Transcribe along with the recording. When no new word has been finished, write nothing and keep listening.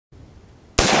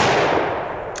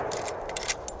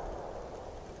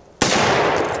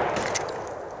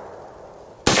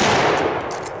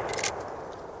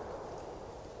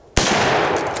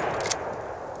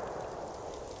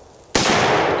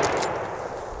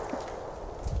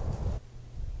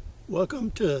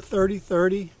Welcome to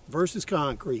 3030 versus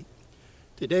concrete.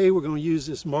 Today we're going to use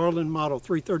this Marlin model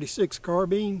 336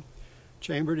 carbine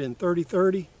chambered in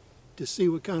 3030 to see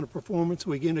what kind of performance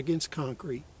we get against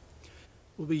concrete.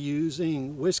 We'll be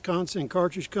using Wisconsin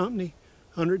Cartridge Company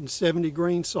 170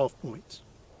 grain soft points.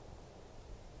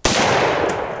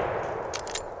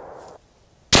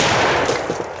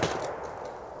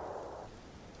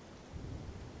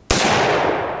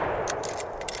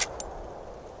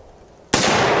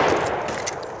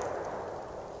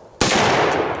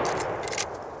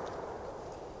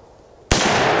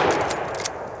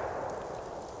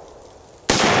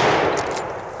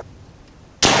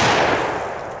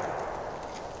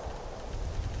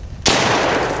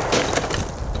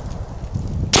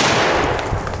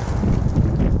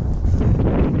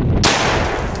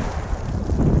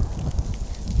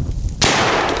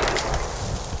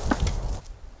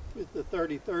 The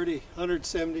 3030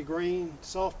 170 grain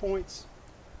soft points,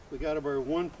 we got about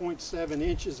 1.7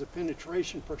 inches of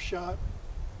penetration per shot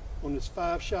on this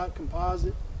 5-shot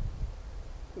composite.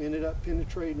 We ended up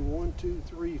penetrating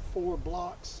 4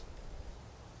 blocks,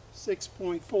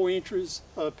 6.4 inches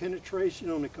of penetration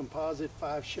on the composite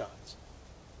 5 shots.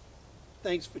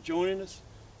 Thanks for joining us.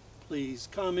 Please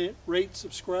comment, rate,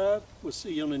 subscribe. We'll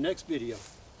see you on the next video.